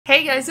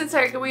Hey guys, it's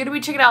Erika. We're going to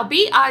be checking out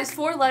B.I.'s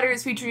 4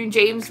 Letters featuring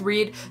James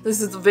Reid. This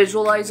is the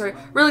visualizer.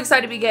 Really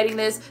excited to be getting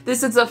this.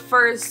 This is the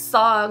first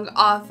song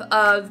off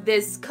of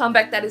this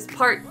comeback that is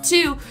part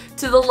 2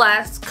 to the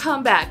last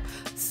comeback.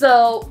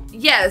 So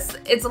yes,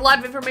 it's a lot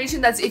of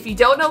information that's if you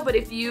don't know, but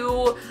if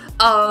you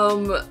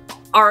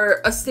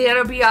are a stan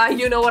of B.I.,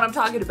 you know what I'm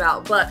talking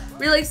about. But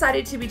really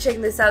excited to be checking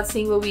this out,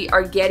 seeing what we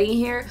are getting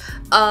here.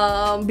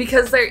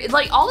 Because they're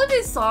like all of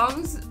his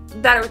songs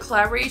that are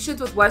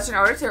collaborations with Western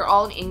artists, they're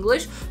all in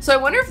English. So I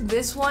wonder if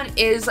this one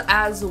is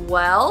as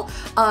well.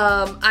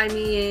 I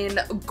mean,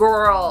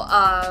 girl,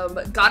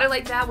 Got It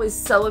Like That was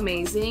so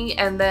amazing.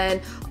 And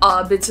then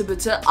Bitte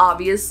Bitte,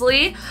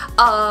 obviously,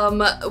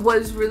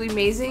 was really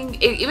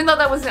amazing. Even though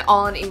that wasn't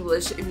all in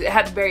English, it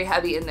had very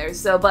heavy in there.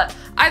 So, but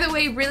either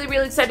way,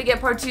 really excited to get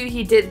part 2.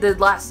 He did the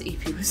last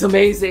EP, was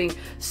amazing.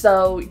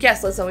 So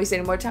yes, let's not waste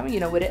any more time.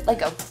 You know, with it,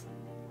 like a.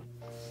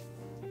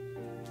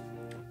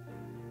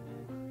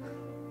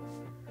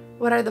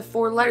 What are the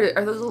 4 letters?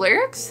 Are those the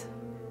lyrics?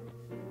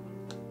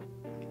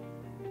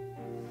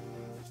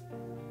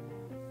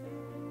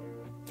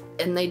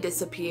 And they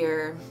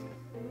disappear.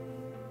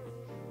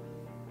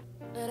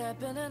 It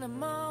happened in a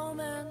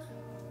moment.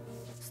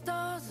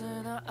 Stars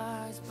in our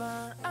eyes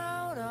burn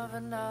out of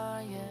an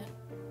eye.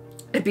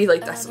 It'd be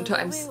like that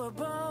sometimes.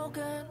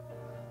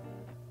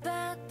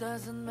 That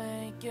doesn't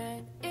make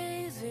it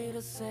easy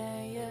to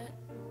say it.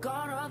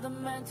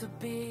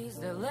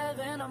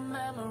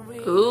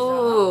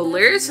 Ooh,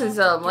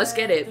 lyricism, let's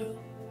get it.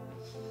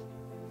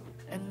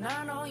 And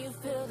I know you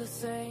feel the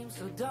same,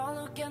 so don't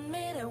look at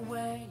me that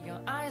way. Your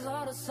eyes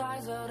are the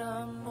size of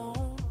the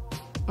moon.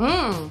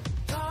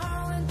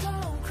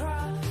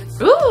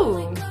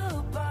 Ooh.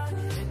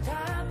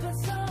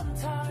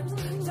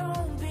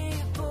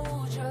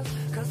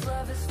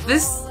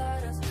 This.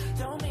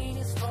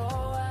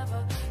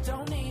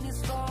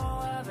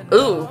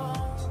 Ooh.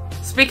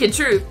 Speaking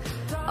truth.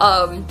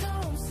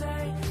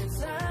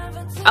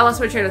 I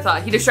lost my train of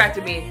thought. He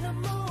distracted me.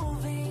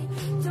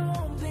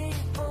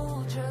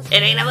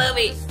 It ain't a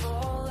movie.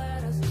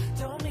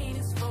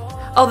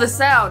 Oh, the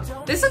sound.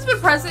 This has been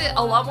present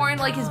a lot more in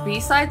like his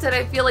B-sides, and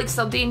I feel like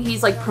something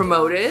he's like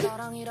promoted.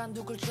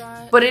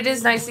 But it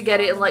is nice to get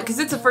it in like, because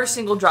it's the first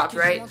single dropped,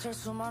 right?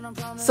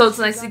 So it's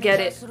nice to get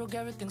it.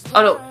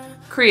 Oh no,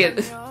 Korean.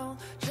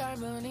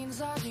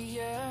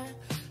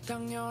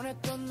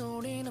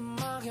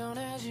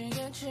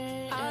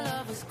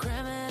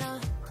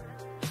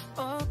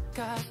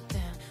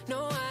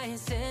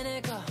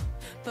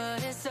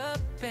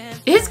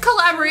 His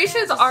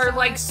collaborations are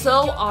like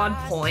so on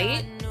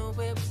point.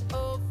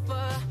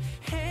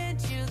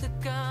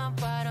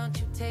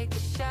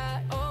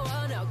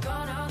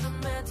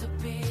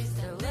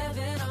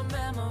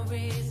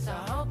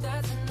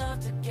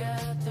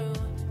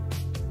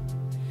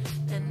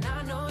 And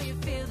I know you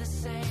feel the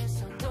same,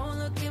 so don't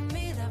look at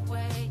me that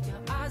way. Your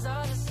eyes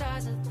are the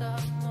size of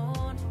the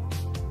moon.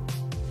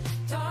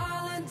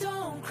 Darling,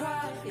 don't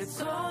cry, it's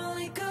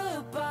only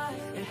goodbye.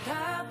 It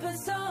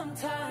happens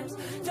sometimes.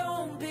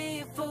 Don't be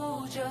a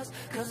fool just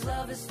cause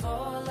love is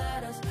 4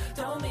 letters.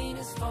 Don't mean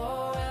it's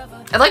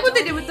forever. I like what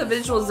they did with the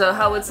visuals though,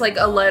 how it's like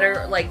a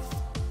letter like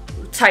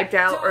typed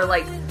out or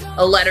like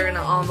a letter in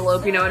an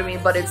envelope, you know what I mean?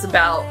 But it's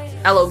about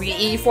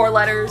LOVE, 4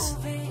 letters.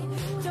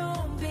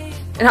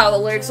 And how the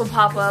lyrics will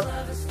pop up.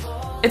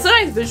 It's a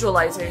nice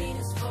visualizer.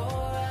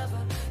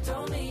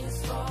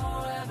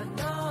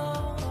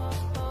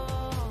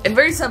 And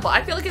very simple.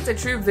 I feel like it's a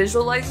true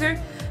visualizer.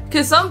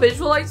 Because some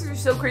visualizers are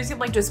so crazy, I'm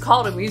like, just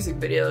call it a music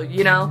video,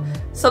 you know?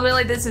 Something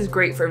like this is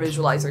great for a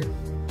visualizer.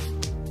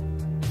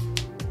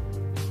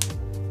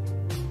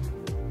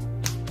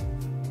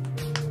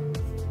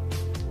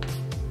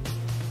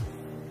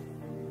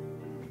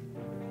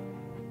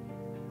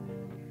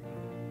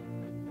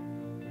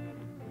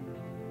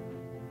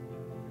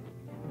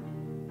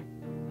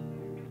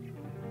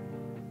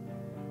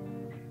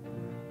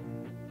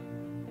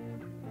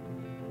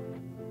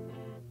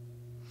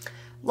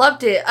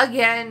 Loved it.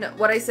 Again,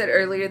 what I said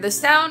earlier, the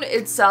sound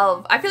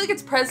itself, I feel like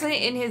it's present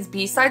in his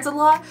B-sides a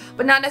lot,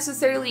 but not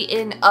necessarily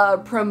in a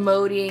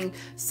promoting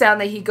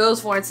sound that he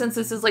goes for. And since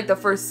this is like the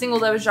first single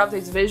that was dropped,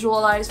 there's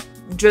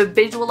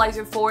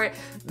visualizer for it,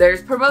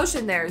 there's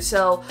promotion there.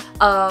 So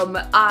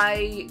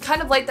I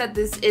kind of like that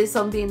this is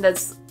something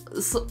that's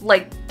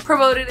like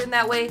promoted in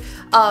that way,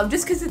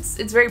 just because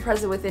it's very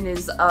present within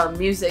his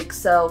music.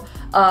 So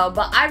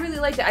but I really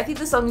liked it. I think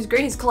the song is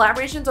great. His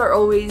collaborations are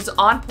always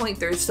on point.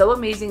 They're so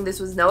amazing. This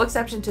was no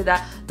exception to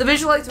that. The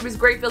visualizer was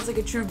great. Feels like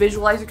a true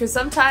visualizer, because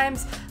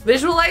sometimes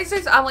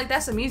visualizers, I'm like,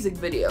 that's a music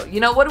video, you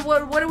know? What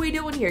are we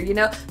doing here, you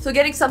know? So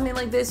getting something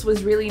like this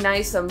was really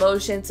nice. Some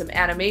motion, some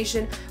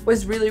animation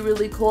was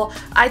really cool.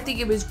 I think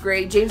it was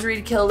great. James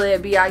Reid killed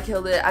it. B.I.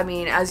 killed it. I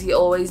mean, as he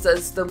always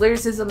does. The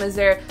lyricism is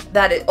there,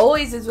 that it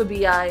always is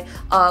the BI.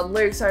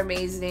 Lyrics are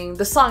amazing.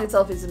 The song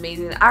itself is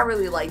amazing. I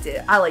really liked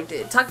it. I liked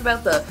it. Talked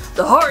about the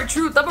hard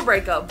truth of a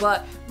breakup,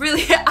 but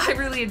really, I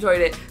really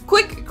enjoyed it.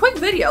 Quick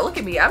video. Look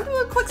at me. I'm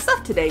doing quick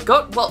stuff today.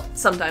 Well,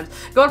 sometimes.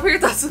 Go and put your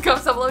thoughts in the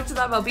comments down below to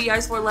that about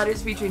BI's 4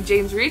 letters featuring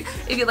James Reid.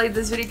 If you liked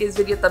this video, give this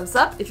video a thumbs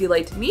up. If you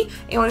liked me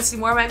and you want to see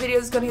more of my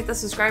videos, go and hit the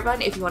subscribe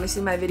button. If you want to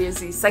see my videos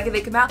the second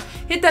they come out,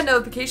 hit that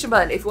notification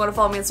button. If you want to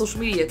follow me on social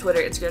media,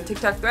 Twitter, Instagram,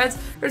 TikTok, Threads,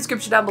 or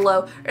description down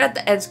below, or at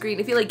the end screen.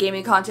 If you like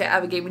gaming content, I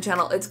have a gaming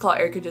channel. It's called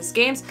Erika Just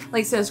Games.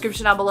 Links in the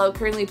description down below.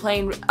 Currently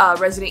playing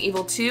Resident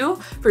Evil 2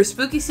 for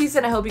spooky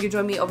season. I hope you can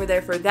join me over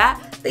there for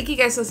that. Thank you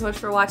guys so much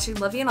for watching.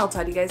 Love you, and I'll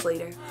talk to you guys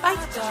later.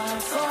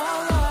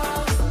 Bye.